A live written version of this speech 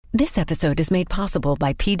This episode is made possible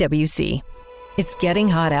by PwC. It's getting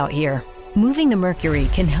hot out here. Moving the mercury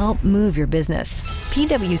can help move your business.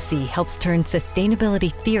 PwC helps turn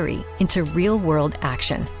sustainability theory into real-world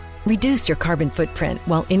action. Reduce your carbon footprint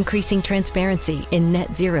while increasing transparency in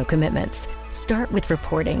net zero commitments. Start with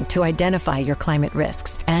reporting to identify your climate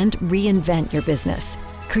risks and reinvent your business.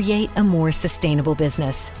 Create a more sustainable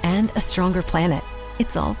business and a stronger planet.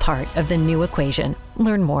 It's all part of The New Equation.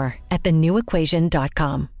 Learn more at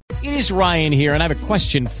thenewequation.com. It is Ryan here, and I have a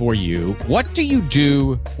question for you. What do you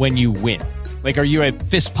do when you win? Like, are you a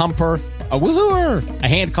fist pumper, a woo-hooer, a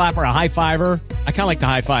hand clapper, a high-fiver? I kind of like the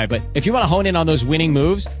high-five, but if you want to hone in on those winning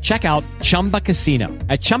moves, check out Chumba Casino.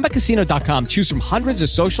 At ChumbaCasino.com, choose from hundreds of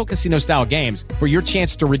social casino-style games for your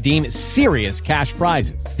chance to redeem serious cash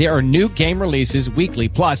prizes. There are new game releases weekly,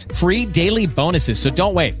 plus free daily bonuses, so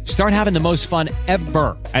don't wait. Start having the most fun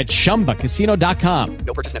ever at ChumbaCasino.com.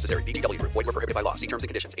 No purchase necessary. VGW Group. Void where prohibited by law. See terms and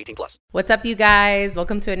conditions. 18+. What's up, you guys?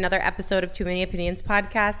 Welcome to another episode of Too Many Opinions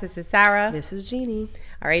podcast. This is Sarah. This is Jeannie.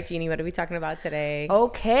 All right, Jeannie, what are we talking about today?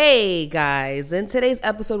 Okay, guys. In today's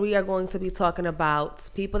episode, we are going to be talking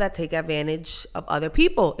about people that take advantage of other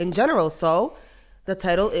people in general. So the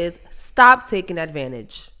title is Stop Taking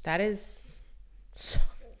Advantage. That is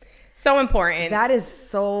so important. That is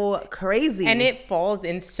so crazy. And it falls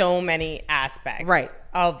in so many aspects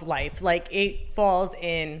of life. Like, it falls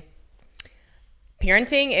in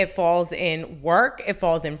parenting, it falls in work, it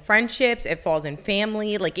falls in friendships, it falls in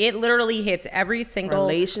family. Like, it literally hits every single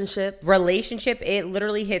relationship. It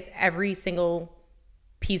literally hits every single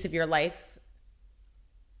piece of your life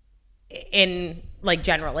in, like,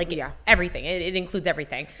 general, like, everything. It includes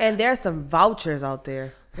everything. And there's some vouchers out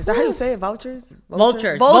there. Is that how you say it? Vouchers?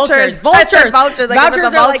 Vultures. Vouchers. Vouchers Like, are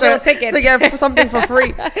like little tickets to get something for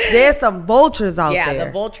free. There's some vultures out there. Yeah,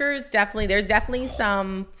 the vultures, definitely. There's definitely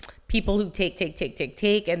some people who take,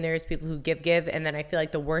 and there's people who give. And then I feel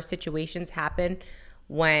like the worst situations happen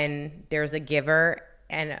when there's a giver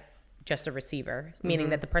and just a receiver,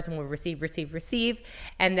 meaning that the person will receive,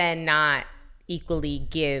 and then not equally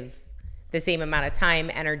give the same amount of time,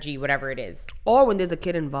 energy, whatever it is. Or when there's a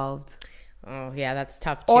kid involved. Oh, yeah, that's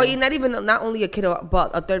tough too. Or not only a kid,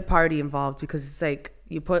 but a third party involved, because it's like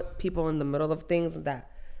you put people in the middle of things that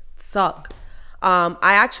suck. I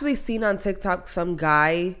actually seen on TikTok some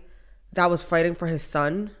guy that was fighting for his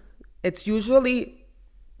son. It's usually,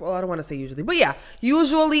 well, I don't want to say usually, but yeah,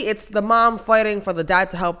 usually it's the mom fighting for the dad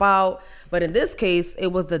to help out. But in this case, it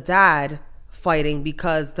was the dad fighting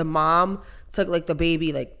because the mom took like the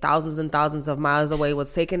baby like thousands and thousands of miles away,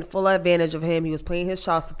 was taking full advantage of him. He was paying his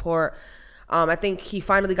child support. I think he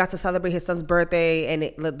finally got to celebrate his son's birthday, and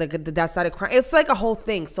the dad started crying. It's like a whole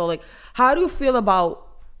thing. So, like, how do you feel about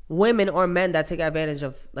women or men that take advantage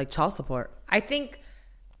of, like, child support? I think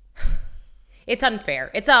it's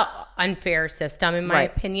unfair. It's a unfair system, in my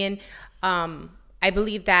opinion. I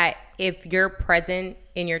believe that if you're present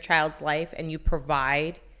in your child's life and you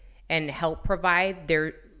provide and help provide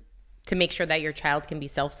there to make sure that your child can be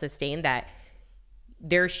self-sustained, that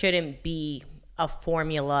there shouldn't be a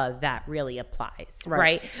formula that really applies,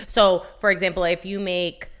 right? So, for example, if you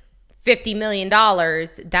make $50 million,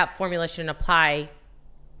 that formula shouldn't apply.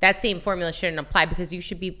 That same formula shouldn't apply, because you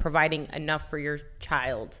should be providing enough for your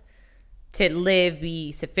child to live,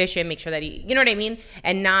 be sufficient, make sure that you know what I mean?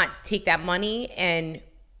 And not take that money and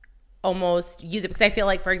almost use it. Because I feel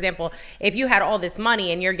like, for example, if you had all this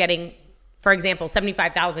money and you're getting, for example,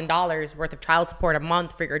 $75,000 worth of child support a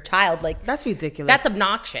month for your child, like, that's ridiculous. That's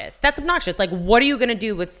obnoxious. Like, what are you going to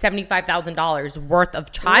do with $75,000 worth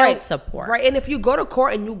of child support? Right. And if you go to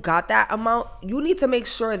court and you got that amount, you need to make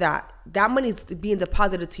sure that that money is being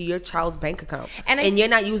deposited to your child's bank account. And you're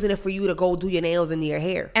not using it for you to go do your nails and your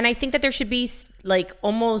hair. And I think that there should be, like,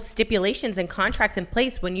 almost stipulations and contracts in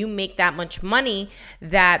place when you make that much money,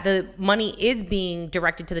 that the money is being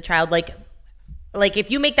directed to the child. Like,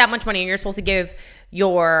 if you make that much money and you're supposed to give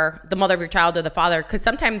the mother of your child or the father, because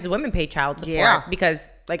sometimes women pay child support because,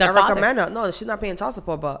 like, the Erica father. Mena, no, she's not paying child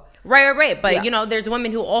support, but right. But you know, there's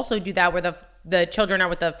women who also do that where the children are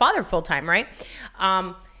with the father full time, right?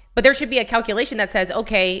 But there should be a calculation that says,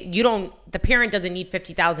 okay, the parent doesn't need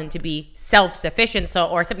 $50,000 to be self-sufficient,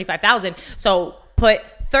 or $75,000. So put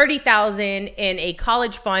 $30,000 in a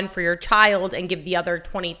college fund for your child and give the other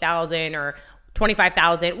 $20,000 or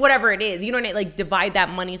 $25,000, whatever it is. You know what I mean? Like, divide that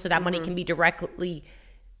money so that money can be directly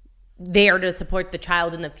there to support the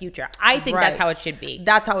child in the future. I think that's how it should be.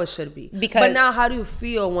 That's how it should be. But now, how do you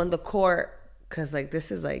feel when the court? Because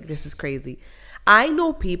this is crazy. I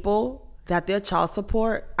know people that their child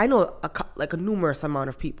support, I know a numerous amount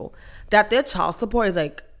of people that their child support is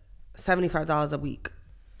like $75 a week.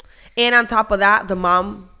 And on top of that, the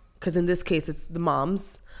mom because in this case it's the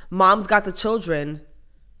mom's got the children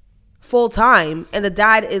full time, and the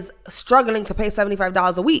dad is struggling to pay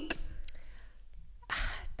 $75 a week.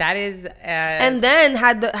 That is, and then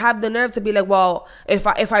have the nerve to be like, well, if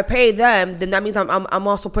I pay them, then that means I'm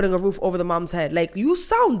also putting a roof over the mom's head. Like, you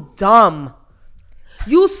sound dumb.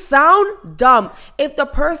 You sound dumb. If the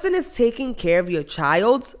person is taking care of your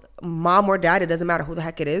child's mom or dad, it doesn't matter who the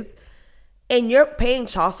heck it is, and you're paying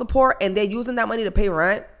child support and they're using that money to pay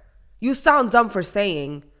rent, you sound dumb for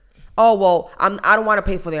saying, oh, well, I don't want to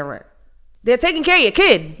pay for their rent. They're taking care of your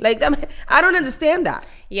kid. Like, I don't understand that.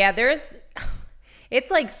 Yeah, it's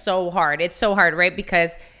like so hard. It's so hard, right?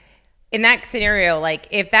 Because in that scenario, like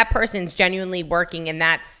if that person's genuinely working and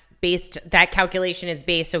that calculation is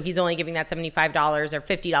based, so he's only giving that $75 or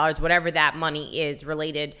 $50, whatever that money is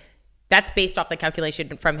related, that's based off the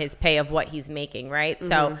calculation from his pay of what he's making, right? Mm-hmm.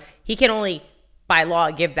 So he can only by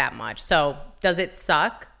law give that much. So does it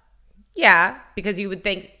suck? Yeah, because you would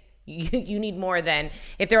think you need more than,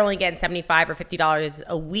 if they're only getting $75 or $50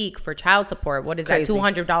 a week for child support. What is that?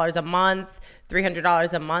 $200 a month,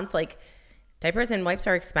 $300 a month? Like, diapers and wipes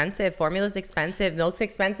are expensive. Formula's expensive. Milk's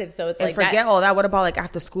expensive. So it's and like, forget all that. What about like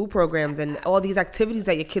after school programs and all these activities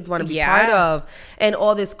that your kids want to be part of and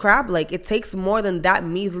all this crap? Like, it takes more than that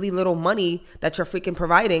measly little money that you're freaking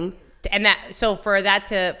providing. And so for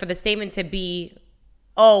the statement to be,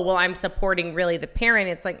 oh, well, I'm supporting really the parent,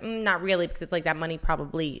 it's like, not really, because it's like that money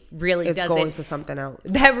probably really it's going to something else.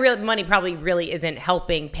 That real money probably really isn't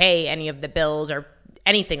helping pay any of the bills or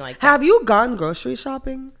anything like that. Have you gone grocery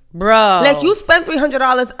shopping? Bro. Like, you spent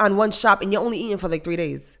 $300 on one shop and you're only eating for like 3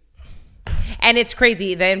 days. And it's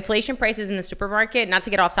crazy. The inflation prices in the supermarket, not to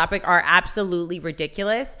get off topic, are absolutely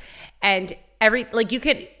ridiculous. And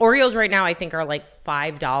Oreos right now, I think, are like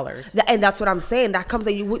 $5. And that's what I'm saying. That comes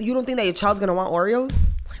at you don't think that your child's going to want Oreos?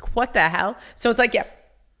 Like, what the hell? So it's like, yeah,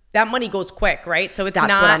 that money goes quick, right? So that's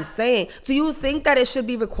what I'm saying. Do you think that it should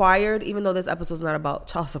be required, even though this episode's not about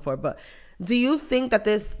child support, but do you think that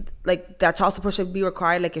that child support should be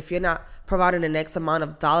required? Like, if you're not providing an X amount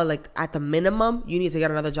of dollar, like at the minimum, you need to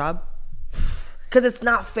get another job? Because it's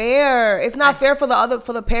not fair. It's not fair for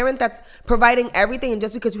the parent that's providing everything, and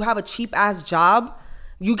just because you have a cheap ass job,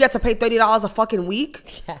 you get to pay $30 a fucking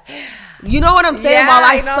week. Yeah. You know what I'm saying? Yeah, While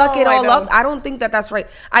I suck it all up, I don't think that that's right.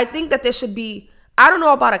 I think that there should be, I don't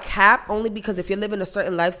know about a cap, only because if you're living a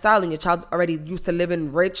certain lifestyle and your child's already used to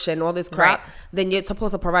living rich and all this crap, then you're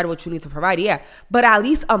supposed to provide what you need to provide. Yeah, but at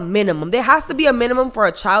least a minimum. There has to be a minimum for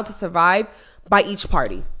a child to survive by each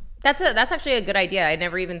party. That's actually a good idea. I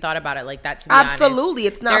never even thought about it like that, to be Absolutely,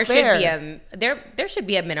 honest. It's not fair. There should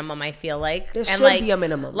be a minimum, I feel like. There should be a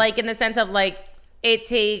minimum. Like, in the sense of, like, it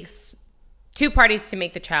takes two parties to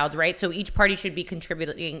make the child, right? So each party should be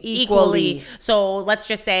contributing equally. So let's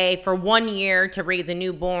just say for 1 year to raise a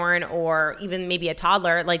newborn or even maybe a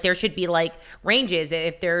toddler, like, there should be like ranges.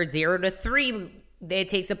 If they're 0 to 3, it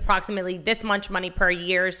takes approximately this much money per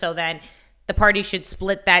year. So then the party should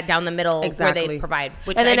split that down the middle where they provide.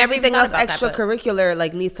 And then everything else extracurricular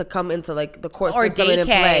like needs to come into like the court system and in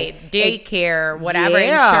play. Daycare, whatever,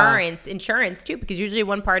 insurance too, because usually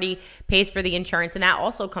one party pays for the insurance and that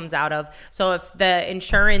also comes out of. So if the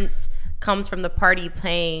insurance comes from the party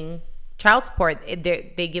paying child support,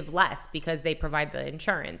 they give less because they provide the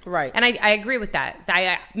insurance. Right. And I agree with that.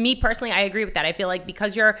 Me personally, I agree with that. I feel like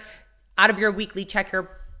because you're out of your weekly check, you're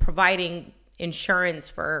providing insurance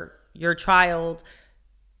for your child.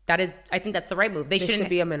 I think that's the right move. There should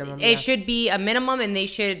be a minimum. It should be a minimum, and they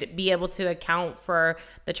should be able to account for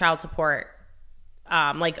the child support,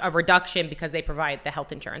 like a reduction because they provide the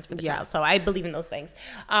health insurance for the child. So I believe in those things.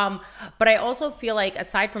 But I also feel like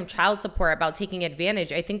aside from child support about taking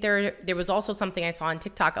advantage, I think there was also something I saw on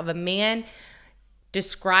TikTok of a man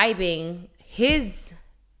describing his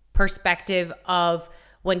perspective of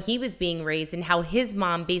when he was being raised and how his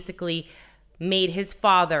mom basically made his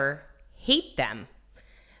father hate them.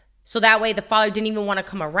 So that way the father didn't even want to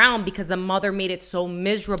come around because the mother made it so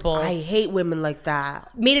miserable. I hate women like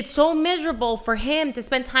that. Made it so miserable for him to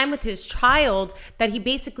spend time with his child that he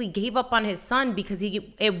basically gave up on his son because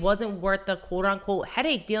it wasn't worth the quote unquote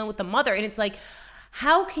headache dealing with the mother. And it's like,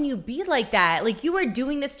 how can you be like that? Like, you are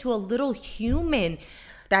doing this to a little human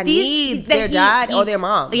that needs their dad or their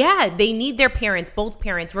mom. Yeah, they need their parents, both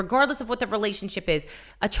parents, regardless of what the relationship is.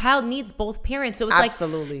 A child needs both parents. So it's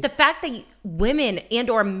Absolutely. like the fact that women and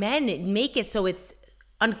or men make it so it's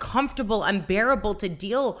uncomfortable, unbearable to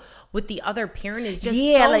deal with the other parent is just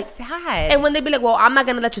so sad. And when they be like, well, I'm not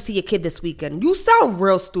going to let you see your kid this weekend. You sound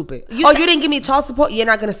real stupid. You didn't give me child support. You're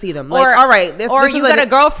not going to see them. Like, all right. This you got a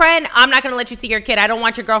girlfriend. I'm not going to let you see your kid. I don't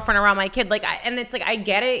want your girlfriend around my kid. Like, and it's like, I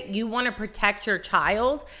get it. You want to protect your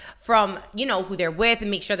child from, you know, who they're with and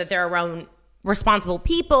make sure that they're around responsible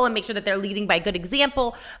people and make sure that they're leading by good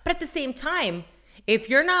example. But at the same time, if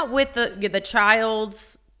you're not with the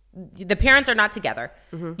parents are not together.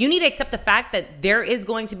 You need to accept the fact that there is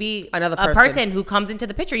going to be another person who comes into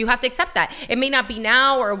the picture. You have to accept that. It may not be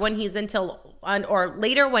now or when he's or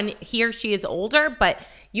later when he or she is older, but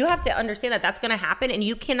you have to understand that that's going to happen, and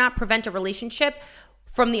you cannot prevent a relationship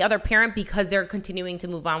from the other parent because they're continuing to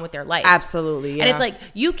move on with their life. Absolutely. Yeah. And it's like,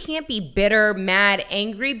 you can't be bitter, mad,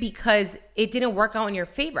 angry because it didn't work out in your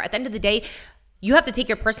favor. At the end of the day, you have to take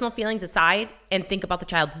your personal feelings aside and think about the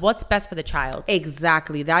child. What's best for the child?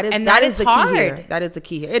 Exactly. That is the hard. key here. That is the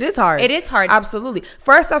key here. It is hard. It is hard. Absolutely.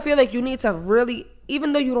 First, I feel like you need to really,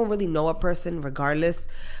 even though you don't really know a person regardless,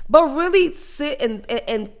 but really sit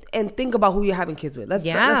and think about who you're having kids with. Let's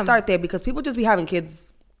start there, because people just be having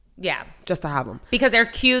kids just to have them. Because they're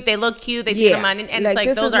cute. They look cute. They see them on, and it's like,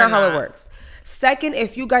 this those is not how it works. Second,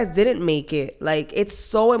 if you guys didn't make it, like, it's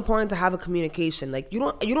so important to have a communication. Like, you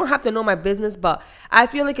don't have to know my business, but I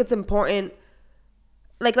feel like it's important.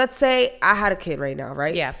 Like, let's say I had a kid right now,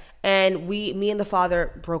 right? Yeah. And me and the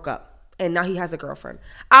father broke up, and now he has a girlfriend.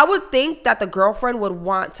 I would think that the girlfriend would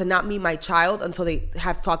want to not meet my child until they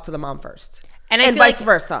have talked to the mom first. And vice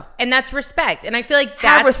versa. And that's respect. And I feel like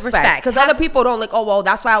that's respect. Because other people don't, like, oh, well,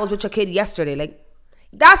 that's why I was with your kid yesterday. Like,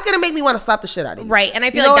 that's going to make me want to slap the shit out of you. Right. And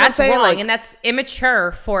I feel like that's wrong. Like, and that's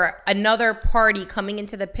immature for another party coming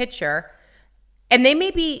into the picture. And they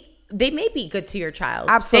may be good to your child.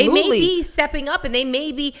 Absolutely. They may be stepping up and they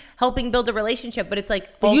may be helping build a relationship. But it's like,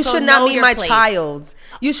 also you should not meet my place. child.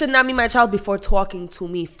 You should not meet my child before talking to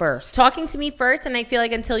me first. Talking to me first. And I feel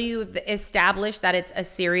like until you've established that it's a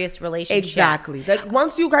serious relationship. Exactly. Like,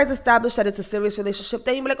 once you guys establish that it's a serious relationship,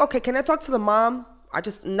 then you're like, okay, can I talk to the mom?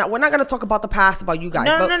 We're not gonna talk about the past about you guys.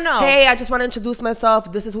 No. Hey, I just want to introduce myself.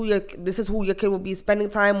 This is who your kid will be spending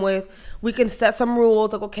time with. We can set some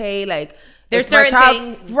rules. Like, okay, like, there's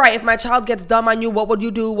certain things, right? If my child gets dumb on you, what would you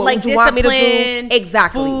do? What like would you want me to do?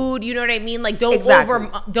 Exactly. Food. You know what I mean? Like,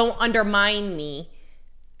 don't undermine me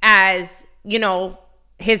as, you know,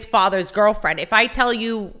 his father's girlfriend. If I tell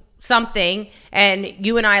you something and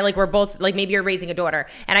you and I, like, we're both, like, maybe you're raising a daughter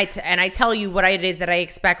and I tell you what it is that I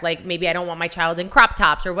expect, like, maybe I don't want my child in crop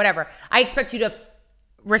tops or whatever. I expect you to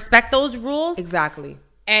respect those rules. Exactly.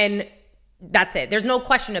 And that's it. There's no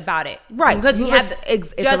question about it. Right. Because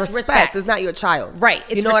it's a respect. It's not your child. Right.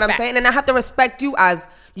 You know what I'm saying? And I have to respect you as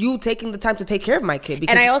you taking the time to take care of my kid.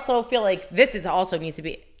 And I also feel like this is also needs to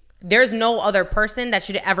be, there's no other person that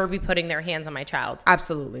should ever be putting their hands on my child.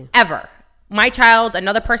 Absolutely. Ever. My child,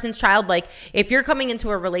 another person's child, like, if you're coming into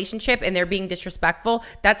a relationship and they're being disrespectful,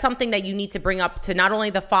 that's something that you need to bring up to not only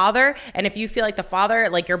the father, and if you feel like the father,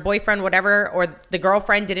 like your boyfriend, whatever, or the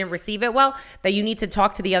girlfriend didn't receive it well, that you need to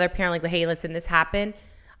talk to the other parent, like, hey, listen, this happened.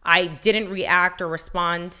 I didn't react or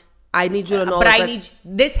respond. I need you to know. But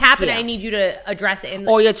this happened. Yeah. I need you to address it.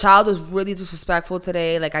 Or your child was really disrespectful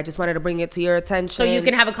today. Like, I just wanted to bring it to your attention. So you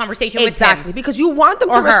can have a conversation with him. Exactly. Because you want them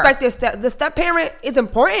to respect the step parent is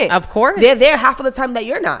important. Of course. They're there half of the time that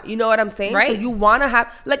you're not. You know what I'm saying? Right. So you want to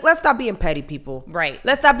have, like, let's stop being petty, people. Right.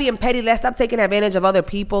 Let's stop being petty. Let's stop taking advantage of other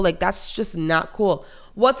people. Like, that's just not cool.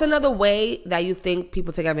 What's another way that you think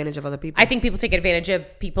people take advantage of other people? I think people take advantage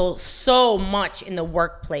of people so much in the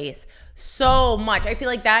workplace. So much. I feel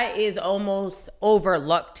like that is almost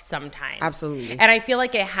overlooked sometimes. Absolutely. And I feel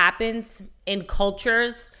like it happens in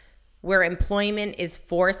cultures where employment is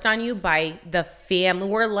forced on you by the family.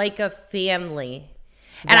 We're like a family.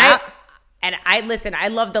 And I listen, I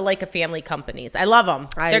love the like a family companies. I love them.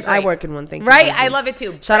 I work in one thing. Right? I love it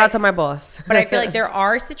too. Shout out to my boss. But I feel like there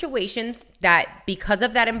are situations that because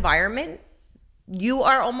of that environment, you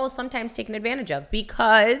are almost sometimes taken advantage of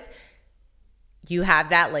because you have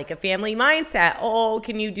that like a family mindset. Oh,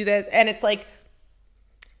 can you do this? And it's like,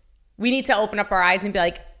 we need to open up our eyes and be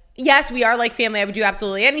like, yes, we are like family. I would do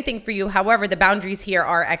absolutely anything for you. However, the boundaries here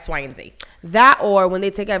are X, Y, and Z. That, or when they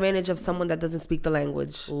take advantage of someone that doesn't speak the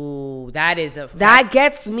language. Ooh, that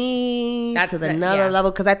gets me to another level.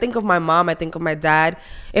 Because I think of my mom, I think of my dad.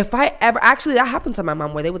 If I ever, actually that happened to my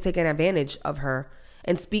mom where they would take an advantage of her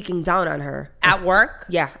and speaking down on her. At work?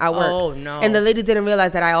 Yeah, at work. Oh, no. And the lady didn't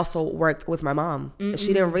realize that I also worked with my mom. She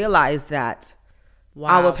didn't realize that. Wow.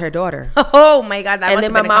 I was her daughter. Oh my God. And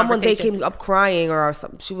then my mom one day came up crying or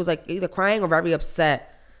something. She was like either crying or very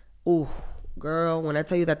upset. Ooh. Girl, when I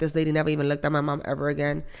tell you that this lady never even looked at my mom ever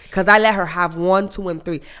again, because I let her have 1, 2, and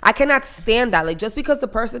 3. I cannot stand that. Like, just because the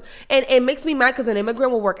person, and it makes me mad because an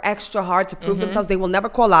immigrant will work extra hard to prove themselves. They will never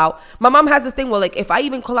call out. My mom has this thing where, like, if I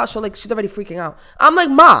even call out, she's already freaking out. I'm like,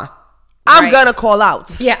 Ma, I'm gonna call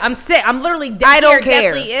out. Yeah, I'm sick. I'm literally I don't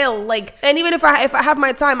care. deathly ill. Like, and even if I have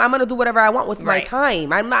my time, I'm gonna do whatever I want with my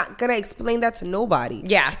time. I'm not gonna explain that to nobody.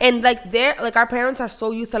 Yeah. And like our parents are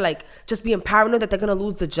so used to like just being paranoid that they're gonna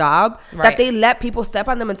lose the job that they let people step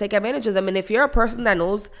on them and take advantage of them. And if you're a person that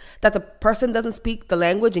knows that the person doesn't speak the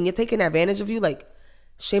language and you're taking advantage of you, like,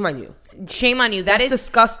 shame on you. Shame on you. That's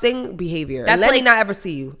disgusting behavior. That's let me not ever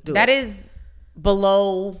see you do that. That is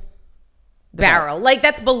below barrel. Like,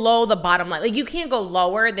 that's below the bottom line. Like, you can't go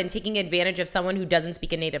lower than taking advantage of someone who doesn't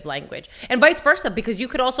speak a native language, and vice versa, because you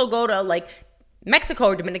could also go to like Mexico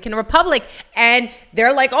or Dominican Republic and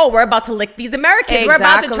they're like, oh, we're about to lick these Americans. We're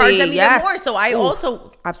about to charge them even more. So I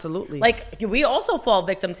also absolutely, like, we also fall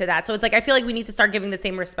victim to that. So it's like, I feel like we need to start giving the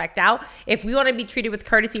same respect out. If we want to be treated with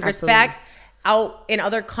courtesy, respect out in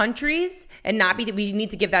other countries, and not be, we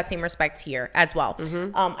need to give that same respect here as well.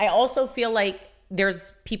 I also feel like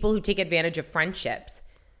there's people who take advantage of friendships.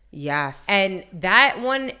 Yes. And that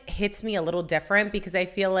one hits me a little different because I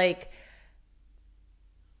feel like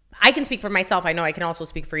I can speak for myself. I know I can also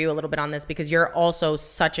speak for you a little bit on this because you're also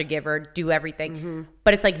such a giver, do everything.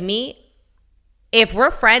 But it's like me, if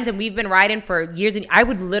we're friends and we've been riding for years, and I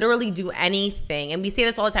would literally do anything. And we say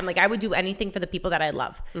this all the time. Like, I would do anything for the people that I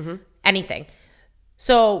love. Anything.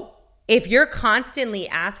 So if you're constantly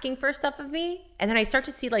asking for stuff of me, and then I start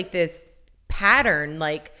to see like this pattern,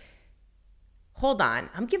 like, hold on,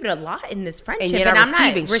 I'm giving a lot in this friendship, and I'm not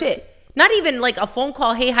receiving shit. Not even like a phone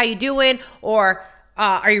call, hey, how you doing? Or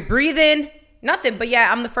are you breathing? Nothing. But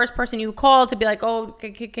yeah, I'm the first person you call to be like, oh,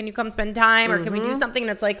 can you come spend time? Or can we do something? And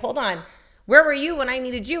it's like, hold on, where were you when I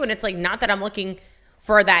needed you? And it's like, not that I'm looking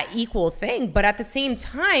for that equal thing, but at the same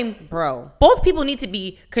time, bro, both people need to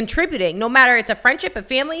be contributing, no matter it's a friendship, a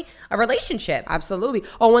family, a relationship. Absolutely.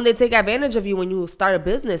 Or when they take advantage of you when you start a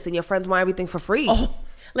business and your friends want everything for free. Oh,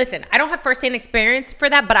 listen, I don't have firsthand experience for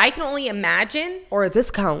that, but I can only imagine. Or a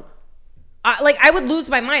discount. Like, I would lose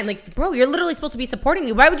my mind. Like, bro, you're literally supposed to be supporting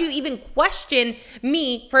me. Why would you even question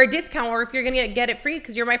me for a discount, or if you're going to get it free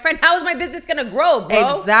because you're my friend? How is my business going to grow,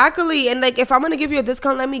 bro? Exactly. And like, if I'm going to give you a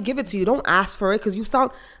discount, let me give it to you. Don't ask for it because you sound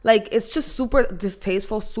like it's just super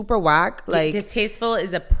distasteful, super whack. Like, distasteful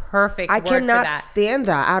is a perfect word for that. I cannot stand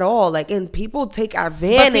that at all. Like, and people take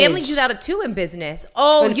advantage. But families do that too in business.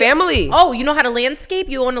 Oh, and family. Oh, you know how to landscape?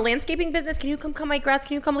 You own a landscaping business? Can you come cut my grass?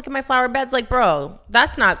 Can you come look at my flower beds? Like, bro,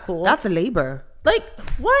 that's not cool. That's labor. Like,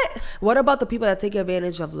 what? What about the people that take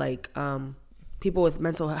advantage of like people with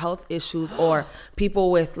mental health issues or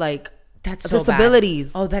people with like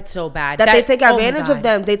disabilities? Oh, that's so bad. That they take advantage of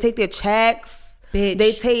them. They take their checks. Bitch.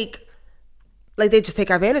 They just take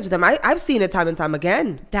advantage of them. I've seen it time and time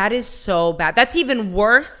again. That is so bad. That's even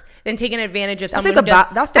worse than taking advantage of someone.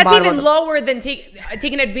 That's even lower than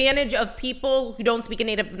taking advantage of people who don't speak a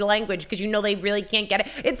native language because you know they really can't get it.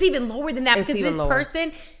 It's even lower than that because this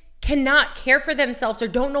person cannot care for themselves or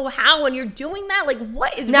don't know how, and you're doing that. Like,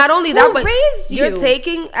 what is not only that, but raised you? You're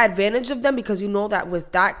taking advantage of them because you know that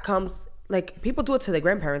with that comes, like, people do it to their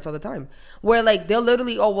grandparents all the time, where like they'll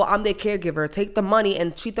literally, oh well, I'm their caregiver, take the money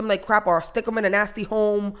and treat them like crap, or stick them in a nasty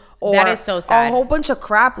home, or that is so sad. A whole bunch of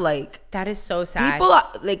crap. Like, that is so sad. People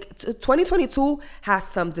are like, 2022 has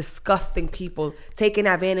some disgusting people taking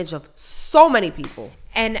advantage of so many people.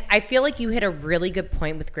 And I feel like you hit a really good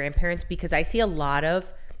point with grandparents, because I see a lot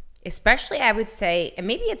of, especially I would say, and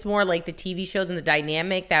maybe it's more like the TV shows and the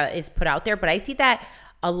dynamic that is put out there, but I see that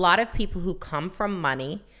a lot of people who come from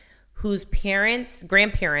money, whose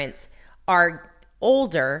grandparents are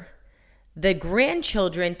older, the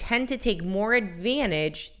grandchildren tend to take more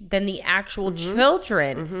advantage than the actual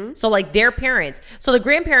children. So like their parents. So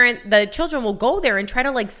the children will go there and try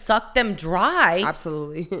to like suck them dry.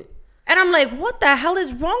 Absolutely. And I'm like, what the hell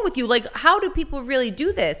is wrong with you? Like, how do people really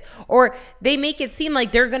do this? Or they make it seem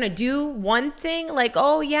like they're going to do one thing. Like,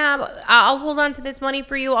 oh, yeah, I'll hold on to this money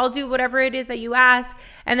for you. I'll do whatever it is that you ask.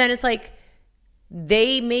 And then it's like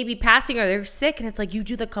they may be passing or they're sick. And it's like you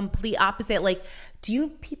do the complete opposite. Like, do you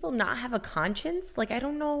people not have a conscience? Like, I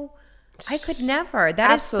don't know. I could never.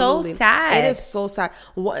 That Absolutely. Is so sad. It is so sad.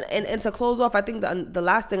 And to close off, I think the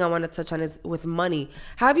last thing I want to touch on is with money.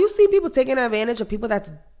 Have you seen people taking advantage of people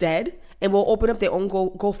that's dead and will open up their own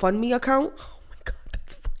GoFundMe account? Oh my God,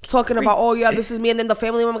 that's talking crazy. About, oh yeah, this is me, and then the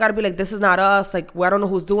family member got to be like, this is not us. Like, well, I don't know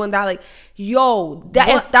who's doing that. Like, yo,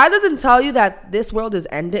 if that doesn't tell you that this world is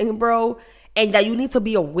ending, bro, and that you need to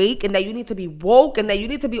be awake, and that you need to be woke, and that you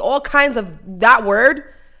need to be all kinds of that word.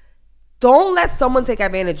 Don't let someone take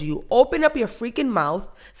advantage of you. Open up your freaking mouth.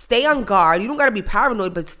 Stay on guard. You don't got to be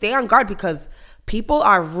paranoid, but stay on guard because people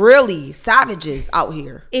are really savages out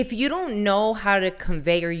here. If you don't know how to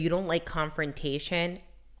convey or you don't like confrontation,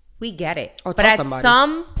 we get it. Or but tell at somebody.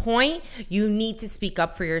 some point, you need to speak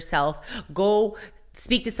up for yourself. Go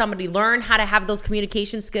speak to somebody. Learn how to have those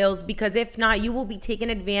communication skills, because if not, you will be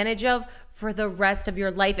taken advantage of for the rest of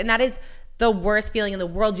your life. And that is the worst feeling in the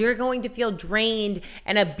world. You're going to feel drained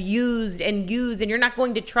and abused and used, and you're not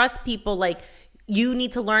going to trust people. Like, you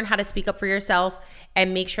need to learn how to speak up for yourself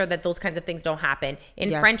and make sure that those kinds of things don't happen in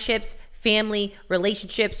friendships, family,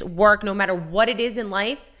 relationships, work, no matter what it is in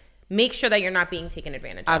life. Make sure that you're not being taken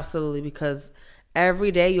advantage of. Absolutely, because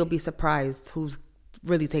every day you'll be surprised who's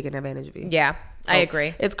really taking advantage of you. Yeah, So I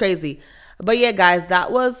agree. It's crazy. But yeah, guys,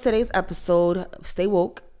 that was today's episode. Stay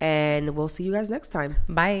woke, and we'll see you guys next time.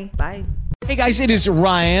 Bye. Bye. Hey guys, it is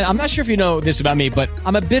Ryan. I'm not sure if you know this about me, but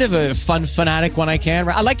I'm a bit of a fun fanatic when I can.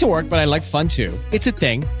 I like to work, but I like fun too. It's a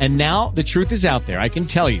thing. And now the truth is out there. I can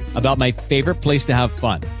tell you about my favorite place to have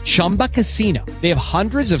fun. Chumba Casino. They have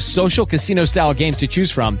hundreds of social casino style games to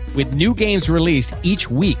choose from with new games released each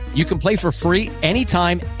week. You can play for free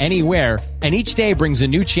anytime, anywhere. And each day brings a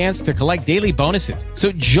new chance to collect daily bonuses.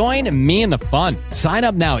 So join me in the fun. Sign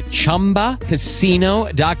up now at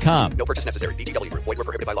ChumbaCasino.com. No purchase necessary. VGW Group. Void where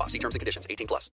prohibited by law. See terms and conditions. 18+.